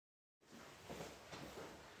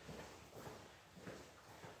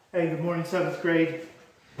Hey, good morning, 7th grade.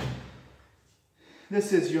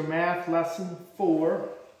 This is your math lesson for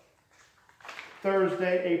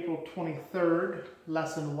Thursday, April 23rd.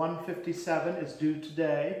 Lesson 157 is due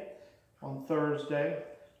today on Thursday.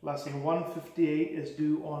 Lesson 158 is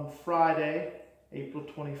due on Friday, April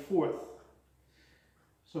 24th.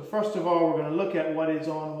 So first of all, we're going to look at what is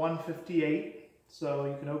on 158. So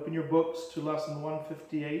you can open your books to lesson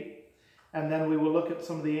 158. And then we will look at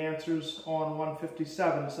some of the answers on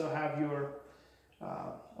 157. So have your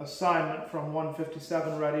assignment from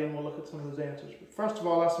 157 ready, and we'll look at some of those answers. But first of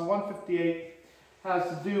all, lesson 158 has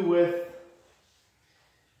to do with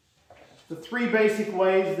the three basic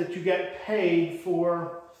ways that you get paid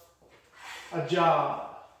for a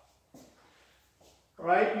job. All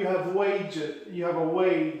right? You have wages. You have a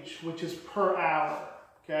wage, which is per hour.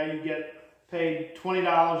 Okay? You get paid $20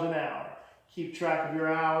 an hour. Keep track of your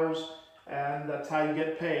hours. And that's how you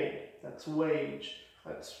get paid. That's wage.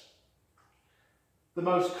 That's the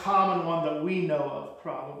most common one that we know of,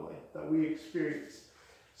 probably, that we experience.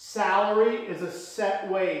 Salary is a set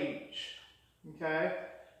wage. Okay?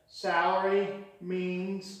 Salary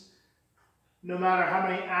means no matter how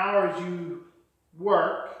many hours you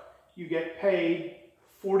work, you get paid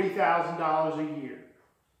 $40,000 a year.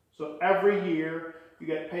 So every year, you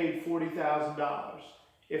get paid $40,000.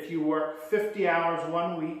 If you work 50 hours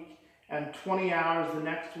one week, and 20 hours the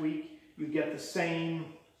next week, you get the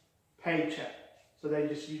same paycheck. So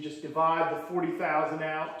you just divide the 40,000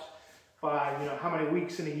 out by how many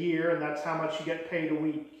weeks in a year, and that's how much you get paid a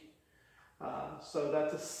week. So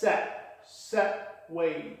that's a set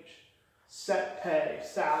wage, set pay,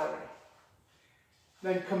 salary.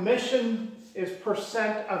 Then commission is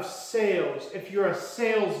percent of sales. If you're a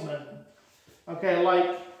salesman, okay,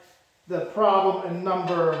 like the problem in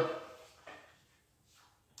number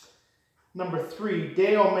 3,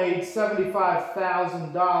 Dale made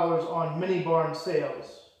 $75,000 on mini barn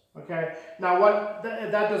sales. Okay, now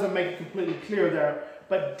that doesn't make it completely clear there,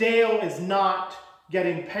 but Dale is not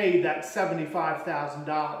getting paid that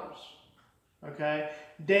 $75,000. Okay,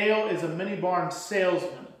 Dale is a mini barn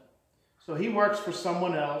salesman, so he works for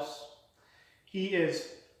someone else. He is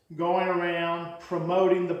going around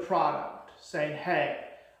promoting the product, saying, "Hey,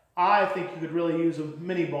 I think you could really use a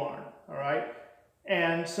mini barn." All right.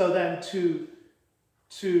 And so then to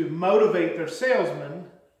motivate their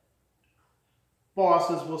salesmen,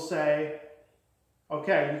 bosses will say,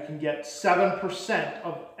 okay, you can get 7%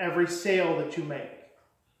 of every sale that you make.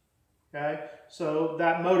 Okay? So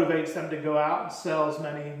that motivates them to go out and sell as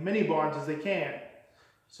many mini barns as they can.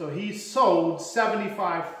 So he sold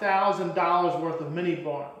 $75,000 worth of mini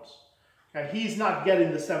barns. Okay? He's not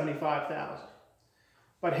getting the $75,000.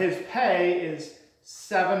 But his pay is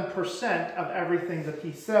 7% of everything that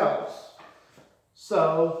he sells.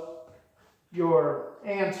 So your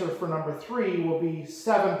answer for number 3 will be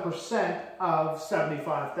 7% of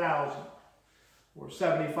 75,000, or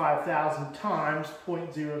 75,000 times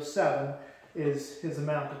 0.07 is his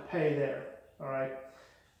amount to pay there. All right,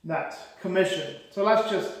 and that's commission. So let's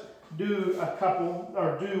just do a couple,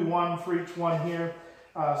 or do one for each one here.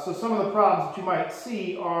 So some of the problems that you might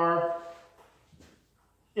see are,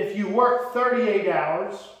 if you work 38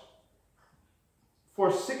 hours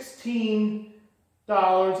for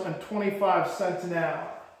 $16.25 an hour.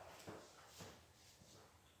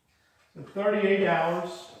 So 38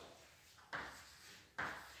 hours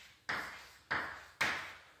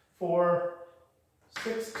for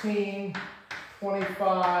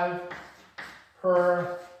 $16.25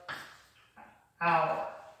 per hour.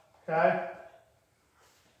 Okay?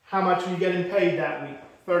 How much are you getting paid that week?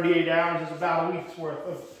 38 hours is about a week's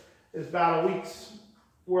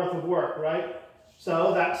worth of work, right?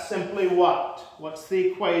 So that's simply what? What's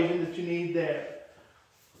the equation that you need there?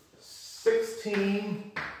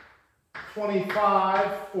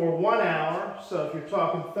 16.25 for 1 hour. So if you're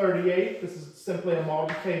talking 38, this is simply a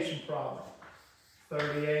multiplication problem.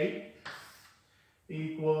 38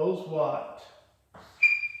 equals what?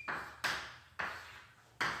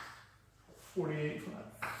 48,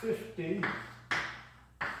 50.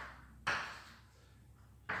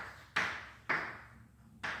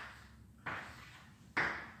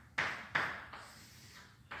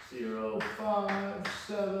 0, 5,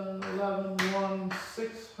 7, 11, 1,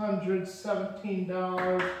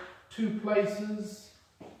 $617, 2 places.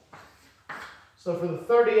 So for the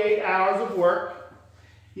 38 hours of work,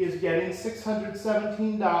 he is getting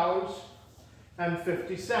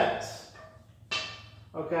 $617.50.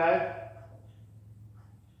 Okay?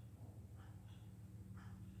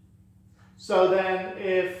 So then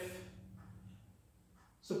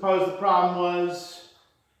suppose the problem was,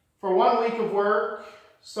 for 1 week of work,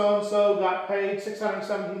 So-and-so got paid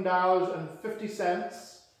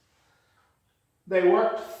 $617.50. They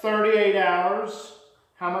worked 38 hours.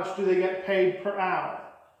 How much do they get paid per hour?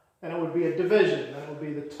 And it would be a division. That would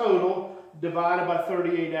be the total divided by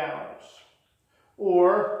 38 hours.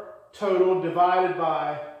 Or total divided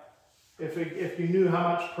by, if you knew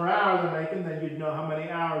how much per hour they're making, then you'd know how many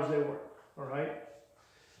hours they work. All right?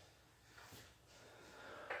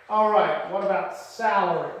 All right, what about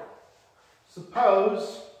salary?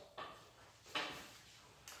 Suppose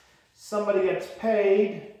somebody gets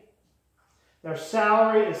paid, their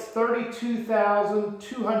salary is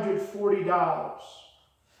 $32,240.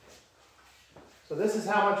 So this is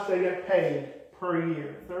how much they get paid per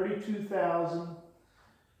year,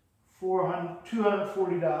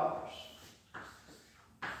 $32,240.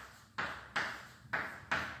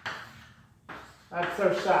 That's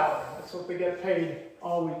their salary. That's what they get paid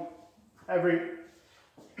all week,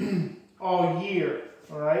 all year,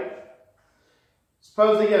 all right?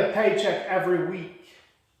 Suppose they get a paycheck every week.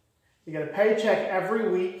 They get a paycheck every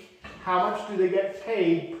week. How much do they get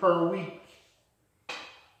paid per week?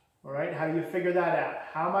 All right, how do you figure that out?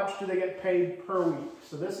 How much do they get paid per week?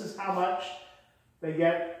 So this is how much they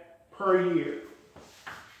get per year.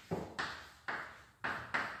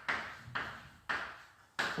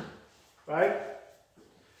 Right?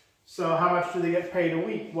 So how much do they get paid a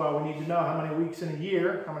week? Well, we need to know how many weeks in a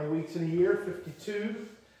year. How many weeks in a year? 52.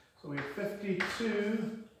 So we have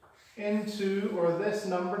 52 into, or this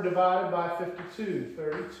number divided by 52.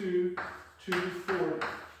 32,240.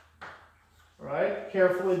 All right,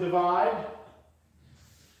 carefully divide.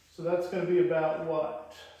 So that's going to be about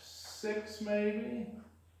what? 6 maybe?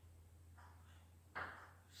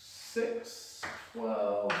 6,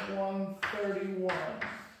 12, 131.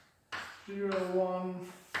 0, 1,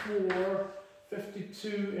 4,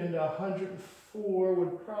 52 into 104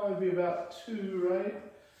 would probably be about 2, right?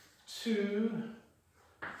 2,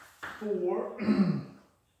 4,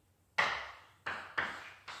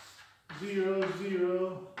 0,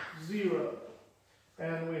 0, 0.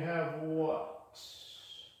 And we have what?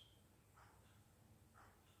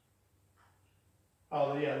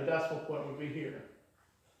 Oh, yeah, the decimal point would be here.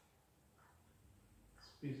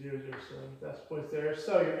 Be 0, 0, 7. That's points there.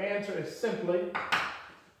 So your answer is simply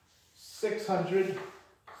 $620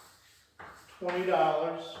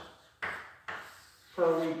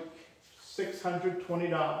 per week.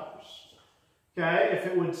 $620. Okay, if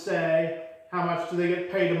it would say how much do they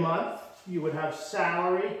get paid a month, you would have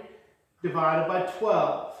salary divided by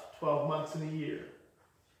 12. 12 months in a year.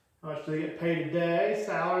 How much do they get paid a day?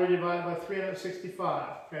 Salary divided by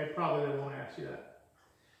 365. Okay, probably they won't ask you that.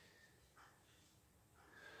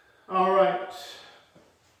 All right,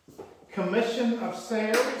 commission of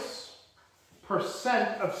sales,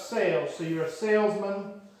 percent of sales. So you're a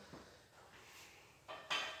salesman.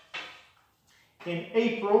 In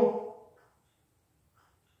April,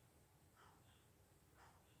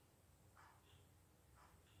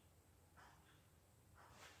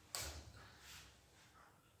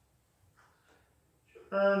 you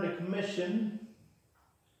earned a commission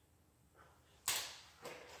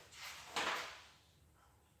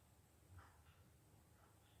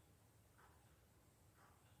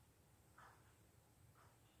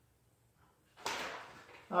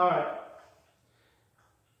all right.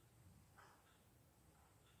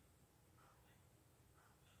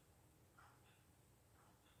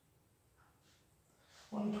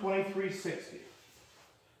 $123.60.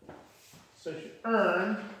 So you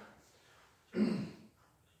earn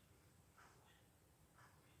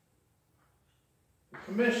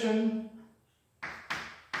commission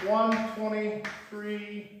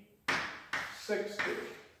 $123.60.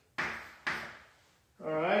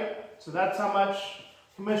 All right. So that's how much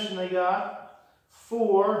commission they got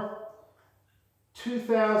for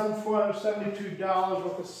 $2,472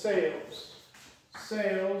 worth of sales.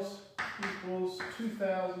 Sales equals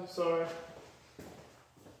 2,000, sorry,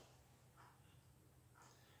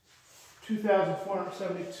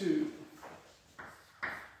 2,472.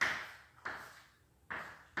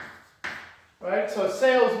 All right, so a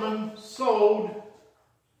salesman sold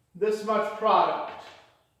this much product.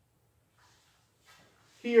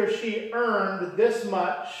 He or she earned this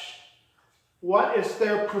much. What is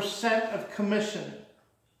their percent of commission?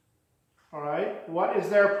 All right, what is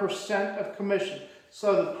their percent of commission?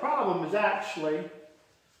 So the problem is actually,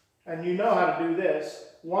 and you know how to do this,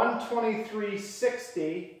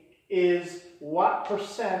 123.60 is what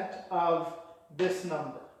percent of this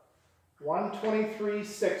number?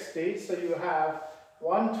 123.60, so you have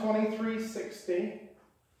 123.60.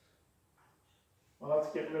 Well,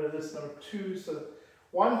 let's get rid of this number 2. So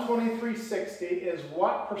 123.60 is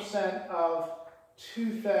what percent of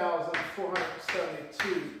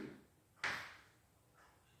 2,472.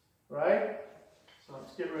 Right? So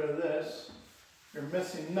let's get rid of this. Your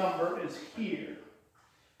missing number is here.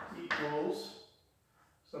 Equals,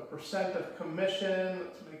 so percent of commission,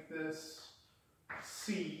 let's make this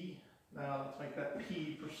C. Now let's make that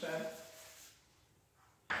P, percent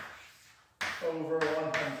over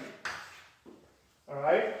 100. All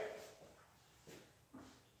right?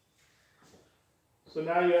 So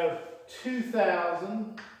now you have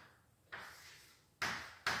 2,000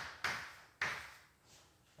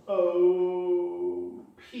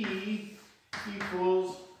 OP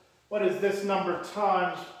equals, what is this number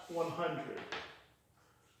times 100?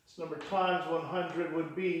 This number times 100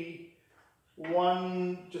 would be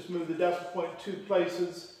 1, just move the decimal point 2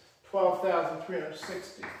 places,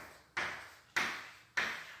 12,360.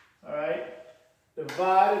 All right?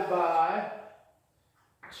 Divided by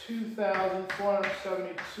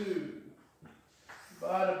 2,472.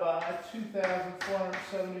 Divided by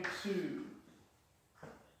 2,472.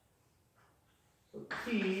 So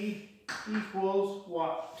P equals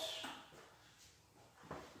what?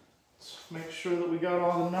 Let's make sure that we got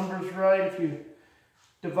all the numbers right. If you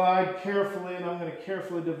divide carefully, and I'm going to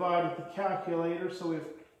carefully divide with the calculator, so we have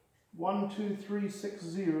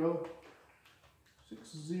 12360.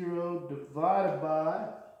 60 divided by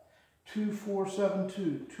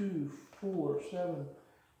 2472.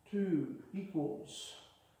 2472 equals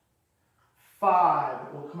 5.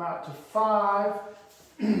 It will come out to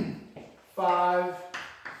 5%.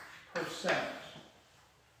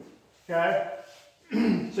 Okay?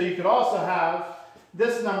 So you could also have,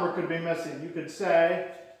 this number could be missing. You could say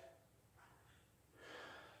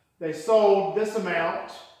they sold this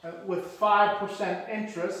amount with 5%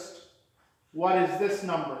 interest. What is this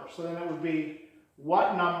number? So then it would be,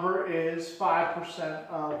 what number is 5%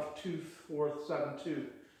 of 2472?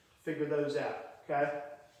 Figure those out, okay?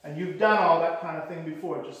 And you've done all that kind of thing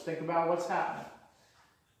before. Just think about what's happening.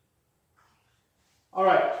 All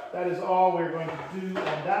right, that is all we're going to do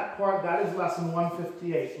on that part. That is lesson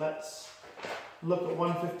 158. Let's look at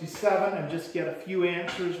 157 and just get a few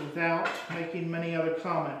answers without making many other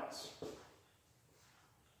comments.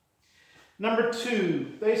 Number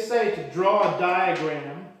 2, they say to draw a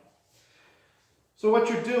diagram. So what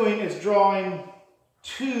you're doing is drawing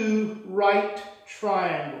 2 right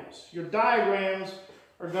triangles. Your diagrams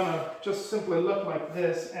are going to just simply look like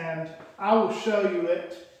this, and I will show you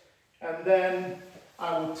it, and then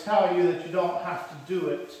I will tell you that you don't have to do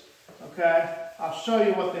it, okay? I'll show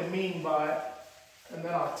you what they mean by it, and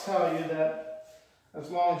then I'll tell you that as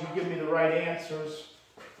long as you give me the right answers,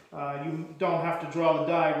 you don't have to draw the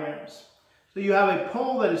diagrams. So you have a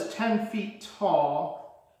pole that is 10 feet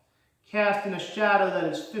tall, casting a shadow that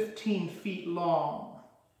is 15 feet long,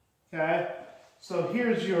 okay? So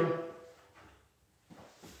here's your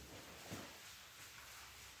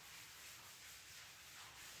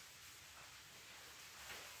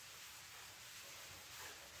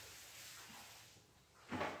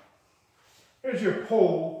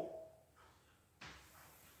pole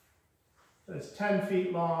that is 10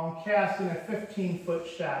 feet long, casting a 15-foot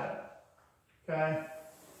shadow. Okay?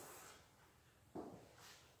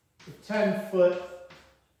 The 10-foot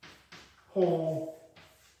pole,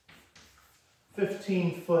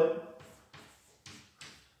 15-foot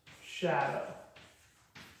shadow.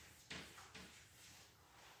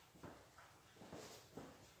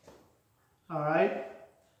 All right?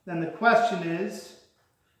 Then the question is,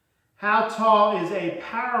 how tall is a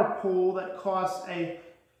power pole that casts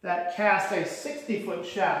a 60-foot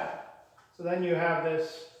shadow? So then you have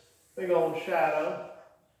this big old shadow,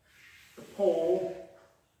 the pole.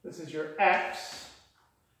 This is your X.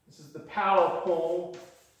 This is the power pole.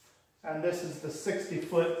 And this is the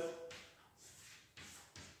 60-foot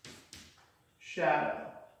shadow.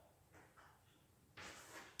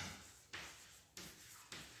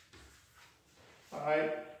 All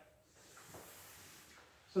right?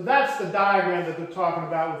 So that's the diagram that they're talking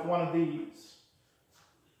about with one of these.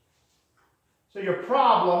 So your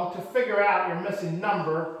problem, to figure out your missing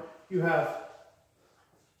number, you have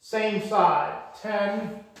same side,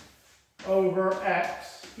 10 over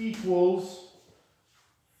X equals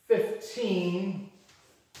 15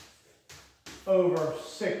 over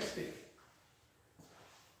 60.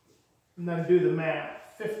 And then do the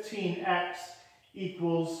math. 15x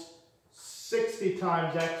equals 60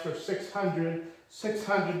 times x, or 600.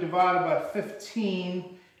 600 divided by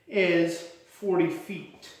 15 is 40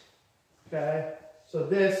 feet. Okay? So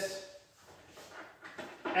this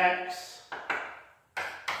x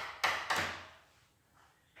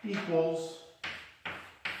equals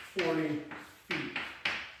 40 feet.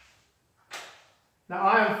 Now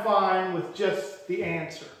I am fine with just the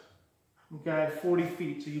answer, okay, 40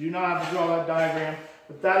 feet. So you do not have to draw that diagram,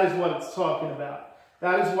 but that is what it's talking about.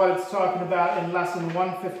 That is what it's talking about in lesson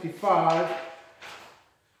 155,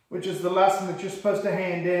 which is the lesson that you're supposed to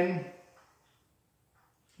hand in.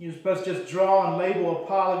 You're supposed to just draw and label a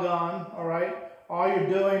polygon, all right? All you're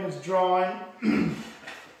doing is drawing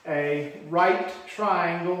a right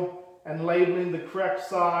triangle and labeling the correct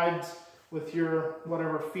sides with your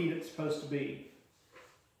whatever feet it's supposed to be.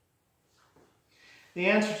 The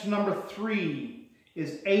answer to number 3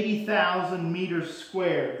 is 80,000 meters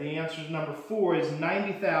squared. The answer to number 4 is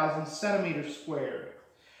 90,000 centimeters squared.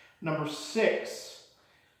 Number 6,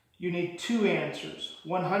 you need 2 answers,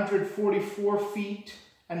 144 feet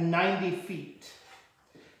and 90 feet.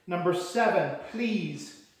 Number 7,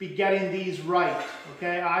 please be getting these right,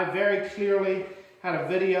 okay? I very clearly had a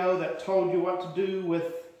video that told you what to do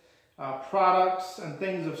with products and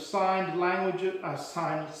things of signed language,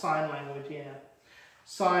 sign language, yeah.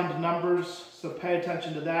 Signed numbers, so pay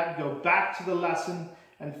attention to that. Go back to the lesson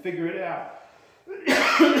and figure it out.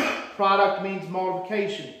 Product means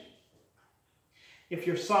multiplication. If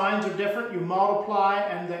your signs are different, you multiply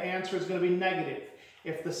and the answer is going to be negative.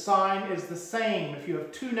 If the sign is the same, if you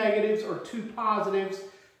have 2 negatives or 2 positives,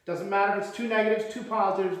 doesn't matter if it's 2 negatives, 2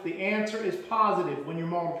 positives, the answer is positive when you're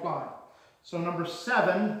multiplying. So number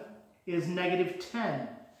 7 is negative 10.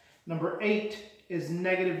 Number 8 is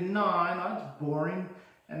negative 9. Oh, that's boring.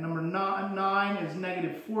 And number 9 is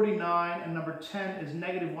negative 49. And number 10 is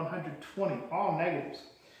negative 120. All negatives.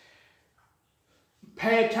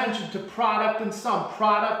 Pay attention to product and sum.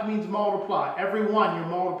 Product means multiply. Every one you're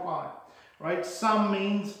multiplying. Right? Sum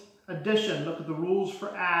means addition. Look at the rules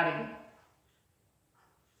for adding.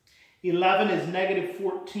 11 is negative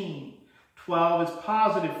 14. 12 is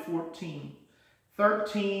positive 14.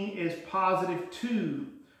 13 is positive 2.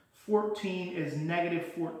 14 is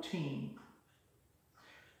negative 14.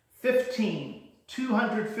 15,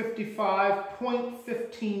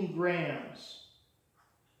 255.15 grams.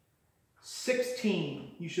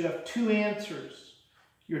 16, you should have 2 answers.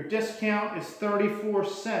 Your discount is 34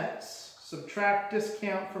 cents. Subtract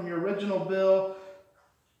discount from your original bill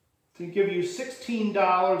to give you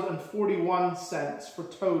 $16.41 for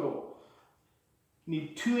total. You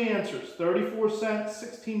need 2 answers, 34 cents,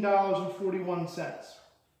 $16.41.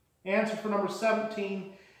 Answer for number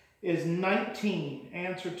 17 is 19.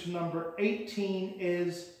 Answer to number 18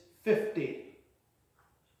 is 50.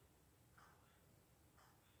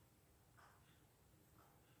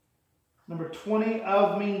 Number 20,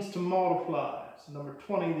 of means to multiply. So number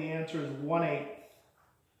 20, the answer is 1/8.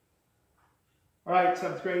 All right,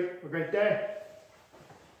 7th grade, have a great day.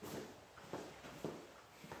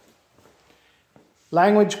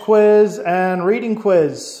 Language quiz and reading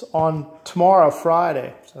quiz on tomorrow,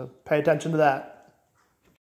 Friday. So pay attention to that.